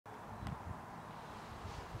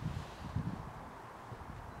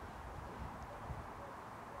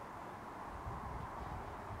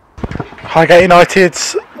Highgate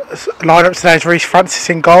United's lineup today is Reece Francis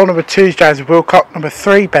in goal. Number 2 is James Wilcock. Number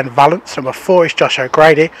 3, Ben Valance. Number 4 is Josh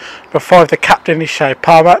O'Grady. Number 5, the captain is Shay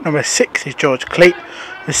Palmer. Number 6 is George Cleat.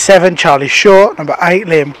 Number 7, Charlie Shaw. Number 8,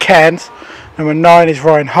 Liam Cairns. Number 9 is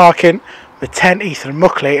Ryan Harkin. Number 10, Ethan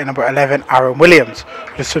Muckley. And number 11, Aaron Williams.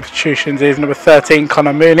 The substitutions is number 13,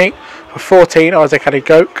 Connor Mooney. Number 14, Isaac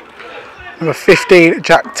Adegoke. Number 15,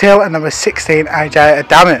 Jack Till. And number 16, AJ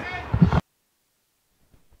Adamu.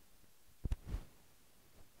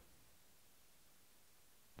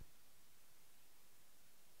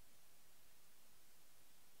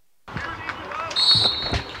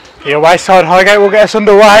 The away side, Highgate, will get us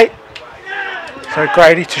underway. So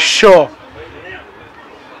Grady to Shaw.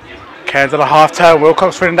 Cairns on a half turn.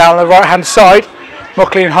 Wilcox running down on the right hand side.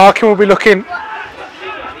 Muckley and Harkin will be looking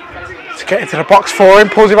to get into the box for him.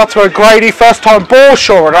 Pulls him up to O'Grady. First time ball.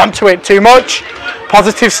 Shaw and onto it too much.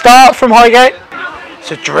 Positive start from Highgate.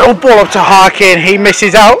 It's a drill ball up to Harkin. He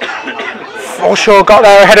misses out. Shaw got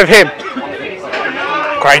there ahead of him.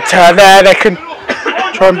 Great turn there. They can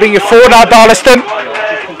try and bring you forward now, Darlaston.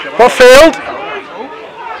 Field.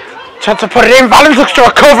 Chance to put it in. Valance looks to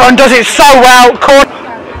recover and does it so well.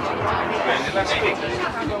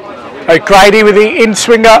 O'Grady with the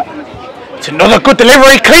in-swinger. It's another good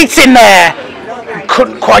delivery. Cleats in there.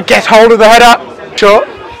 Couldn't quite get hold of the header. Short.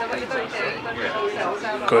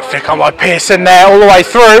 Good flick on by Pearson there all the way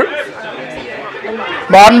through.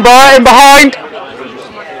 Martinborough in behind.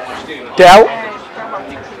 Dealt.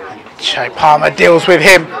 Shay Palmer deals with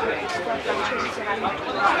him.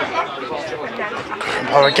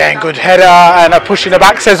 Again, good header and a push in the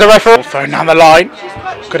back, says the referee. Thrown down the line.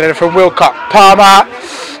 Good header from Wilcock. Palmer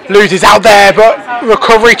loses out there, but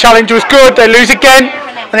recovery challenge was good. They lose again.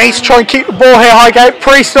 They need to try and keep the ball here, Highgate.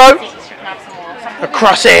 Priest though. A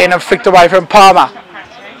cross in and flicked away from Palmer.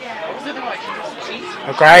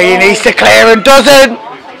 O'Grady needs to clear and doesn't.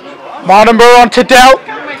 Martinborough on to Dell.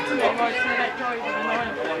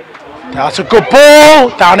 That's a good ball.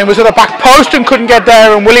 Downing was at the back post and couldn't get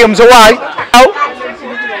there, and Williams away. Out.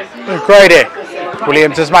 O'Grady.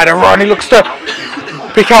 Williams has made a run. He looks to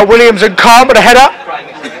pick out Williams and can't, but a header.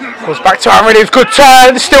 Goes back to Aaron Williams. Good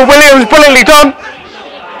turn. Still Williams. Brilliantly done.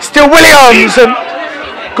 Still Williams. And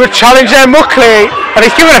good challenge there, Muckley. And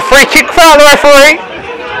he's given a free kick for the referee.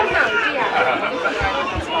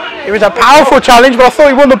 It was a powerful challenge, but I thought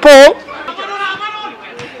he won the ball.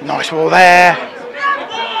 Nice ball there.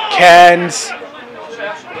 Cairns.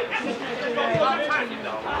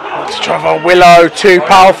 To Trevor Willow, too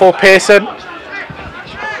powerful. Pearson.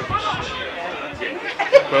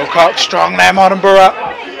 Wilcox strong there, Martinborough.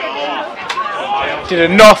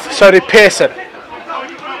 Did enough, so did Pearson.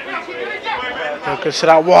 Wilcox to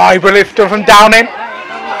that wide relief done from Downing.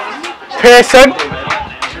 Pearson.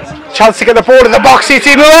 Chance to get the ball in the box, it's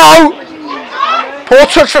in low. Poor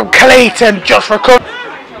touch from Cleat and just recovered.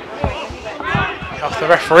 Off the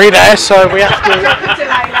referee there, so we have to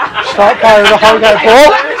start playing the Highgate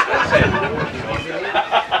ball.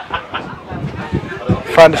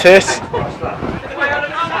 Francis.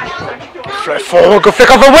 Flip forward, good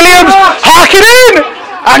flick off of Williams. Harkin in!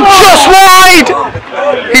 And just wide!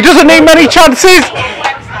 He doesn't need many chances.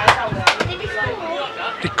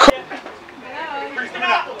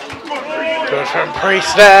 Good from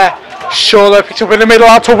Priest there. Shaw though picked up in the middle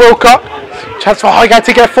out to Wilcock. Chance for Highgate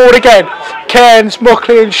to get forward again. Cairns,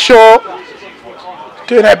 Muckley and Shaw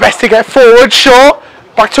doing their best to get forward. Shaw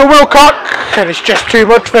back to Wilcock, and it's just too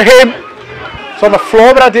much for him. It's on the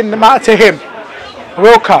floor, but that didn't matter to him.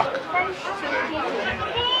 Wilcock.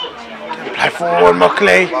 Play forward,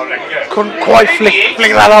 Muckley. Couldn't quite flick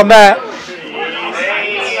that on there.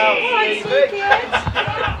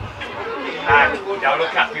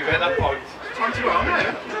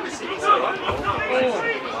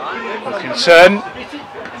 Wilkinson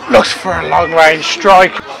looks for a long range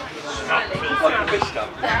strike.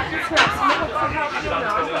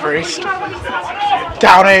 Priest.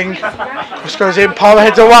 Downing. Just goes in, Palmer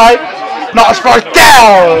heads away. Not as far as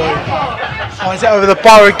down. Finds it over the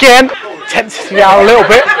bar again. Tempts to out a little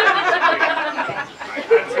bit.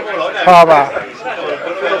 Palmer.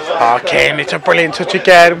 Harkin, it's a brilliant touch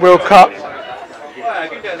again. Wilcock.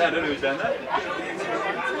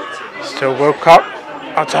 Still Wilcock.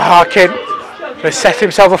 Out to Harkin. They set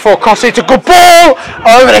himself before crossing. It's a good ball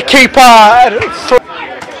over the keeper.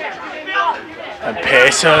 And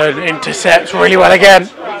Pearson intercepts really well again.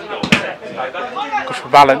 Good for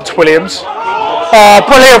Valance. Williams. Oh,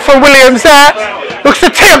 brilliant from Williams there. Looks to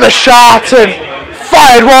tee up the shot and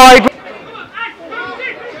fired wide.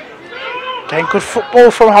 Again, good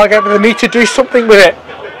football from Highgate, but they need to do something with it.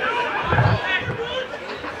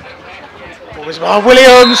 was by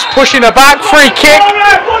Williams, pushing her back, free kick.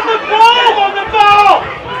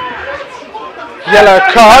 Yellow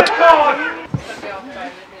card.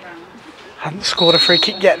 Hasn't scored a free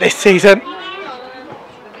kick yet this season.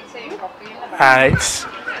 And it's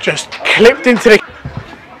just clipped into the...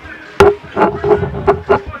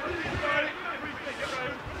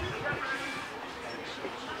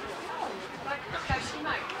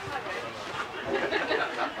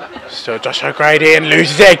 Still Josh O'Grady and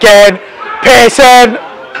loses it again. Pearson.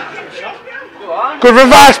 Good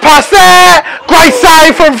reverse pass there. Great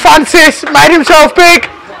save from Francis. Made himself big.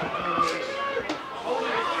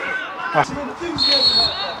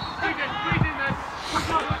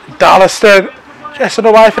 Darlaston just on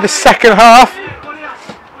the way for the second half.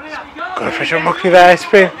 Good pressure on Muckley there. It's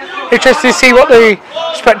been interesting to see what the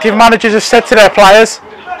respective managers have said to their players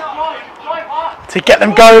to get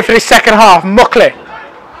them going for the second half. Muckley.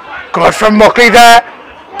 Good from Muckley there.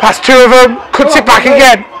 Past two of them. Cuts it back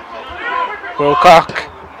again. Wilcock.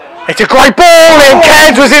 It's a great ball in.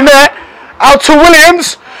 Cairns was in there. Out to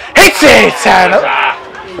Williams. Hits it. And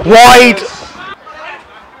wide.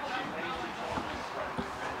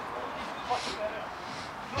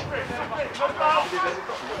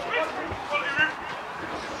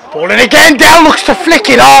 Ball in again. Dell looks to flick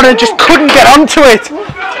it on and just couldn't get onto it.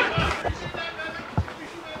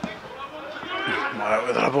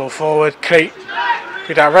 With the ball forward, Cleat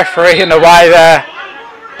with that referee in the way there.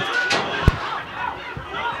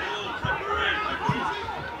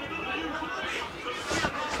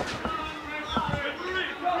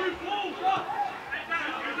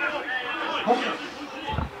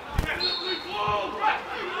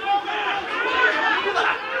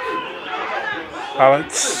 Oh,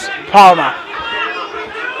 it's Palmer.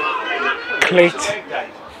 Cleat.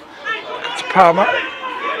 It's Palmer.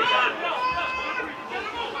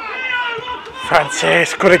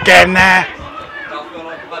 Francis, good again there.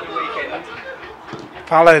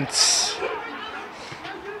 Balance.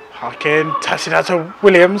 Harkin, touching out to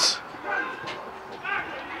Williams.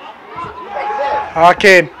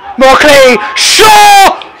 Harkin, Muckley,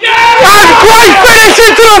 Shaw! Yeah! And great finish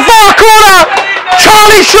into the far corner!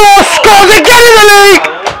 Charlie Shaw scores again in the league!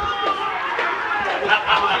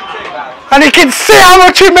 And you can see how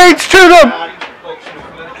much it means to them.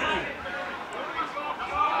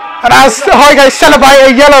 And as Highgate celebrate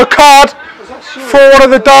a yellow card for one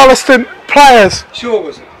of the Darlaston players. Sure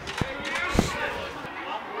was it?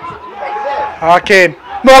 Harkin,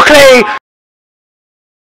 Muckley.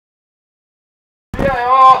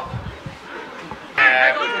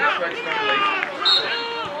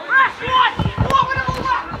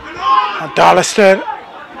 And Darlaston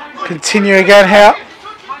continue again here.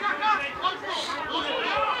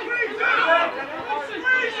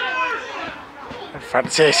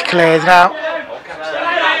 Francis clears now.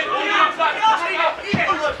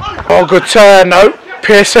 Oh, good turn, no.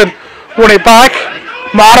 Pearson won it back.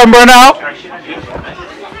 Martinborough now.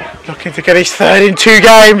 Looking to get his third in 2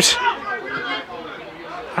 games.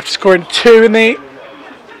 After scoring 2 in the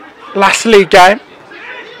last league game.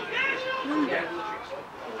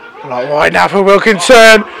 Like wide now for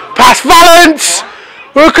Wilkinson. Pass Valance.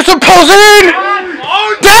 Wilkinson pulls it in.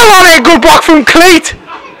 Down on it. Good block from Cleat.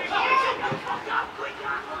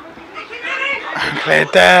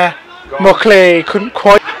 Cleared there. Muckley couldn't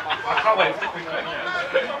quite.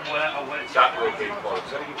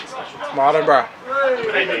 Martinborough.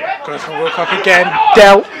 Goes for Wilcock again.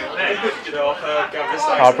 Dealt.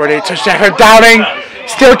 Oh, brilliant touchdown from Downing.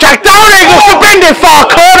 Still Jack Downing. Looks to bend it far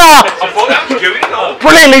corner.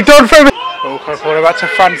 Brilliantly done from him. Wilcock ball back to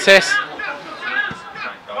Francis.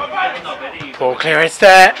 Ball clearance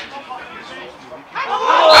there.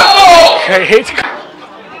 Okay, hit.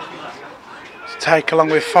 Take along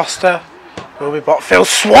with Foster. Will be Botfield.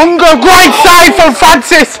 Swunga. Great save from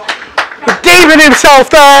Francis. Redeeming himself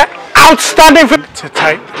there. Outstanding for to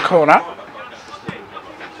take the corner.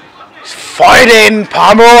 He's fired in.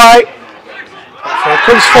 Palmer away. Botfield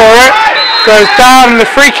comes for it. Goes down and the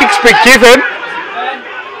free kick's been given.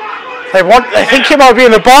 They think he might be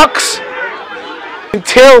in the box.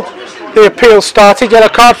 Until the appeal started. Yellow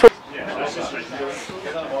card for.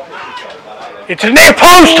 It's a near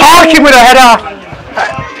post, Harkin with a header.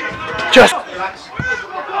 Just.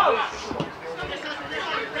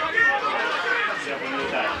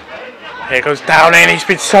 Here goes Downing, he's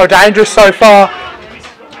been so dangerous so far.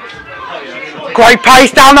 Great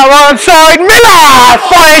pace down that right hand side. Miller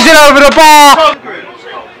fires it over the bar.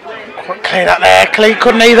 Quite clean up there, Cleat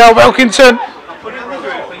couldn't either. Wilkinson.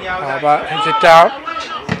 How about heads it down.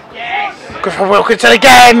 Good for Wilkinson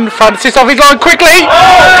again. Francis off his line quickly.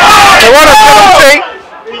 They want a penalty.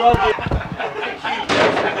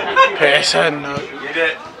 Pearson. No.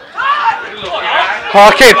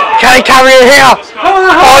 Harkin, can he carry it here?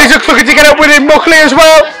 Oh, he's looking to get up with him. Muckley as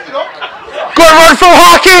well. Good run from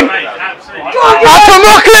Harkin. Out to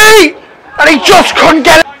Muckley, and he just couldn't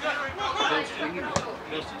get it.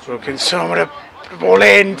 Wilkinson with the ball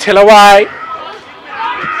in, Till away.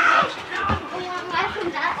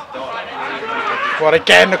 What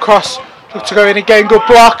again? The cross. Look to go in again. Good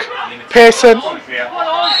block. Pearson.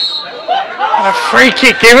 And a free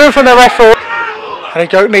kick given from the referee. And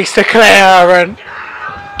Goat needs to clear and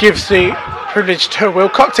gives the privilege to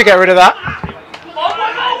Wilcock to get rid of that.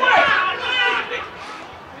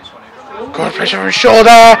 Good pressure from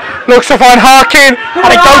shoulder. Looks to find Harkin.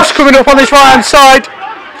 And Goat's coming up on this right hand side.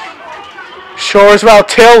 Shaw as well.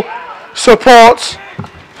 Till supports.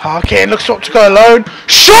 Harkin looks up to go alone.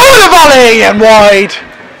 Shaw with a volley and wide.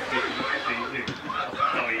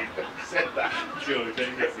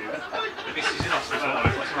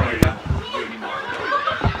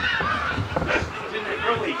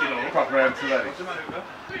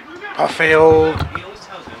 Barfield.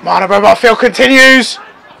 Mardenborough. Barfield continues.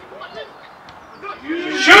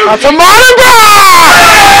 That's a Mardenborough!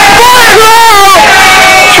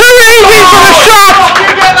 Too easy for the shot!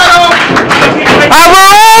 And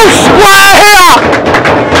we're all square here!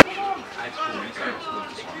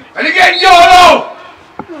 And again, YOLO!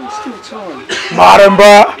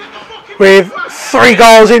 Mardenborough with 3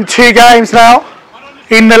 goals in 2 games now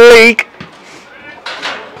in the league.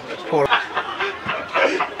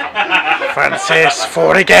 Francis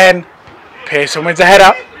forward again. Pearson wins a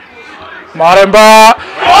header. Mardenborough.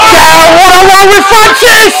 Down 1-on-1 with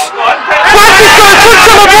Francis! Francis got a touch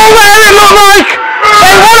on the ball there, it looked like!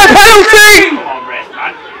 They won a penalty!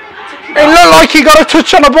 It looked like he got a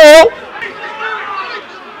touch on the ball.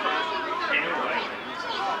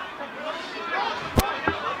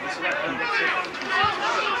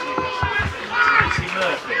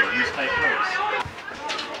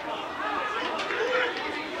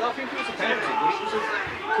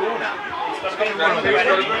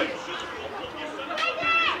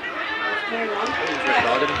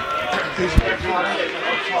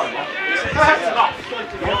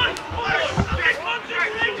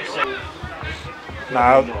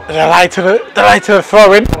 Now delay to the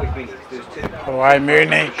throw in. Away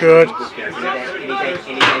Mooney, good.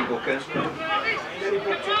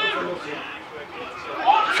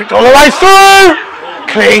 Flicked all the way through.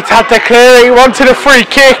 Cleat had to clear. He wanted a free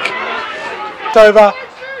kick. It's over.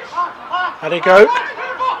 Had he go?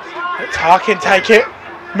 Let's Harkin take it.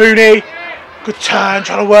 Mooney, good turn,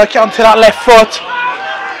 trying to work it onto that left foot.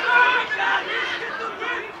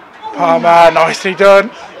 Palmer, nicely done.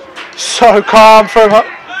 So calm from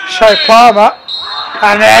Shay Palmer.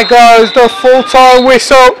 And there goes the full-time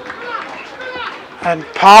whistle. And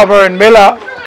Palmer and Miller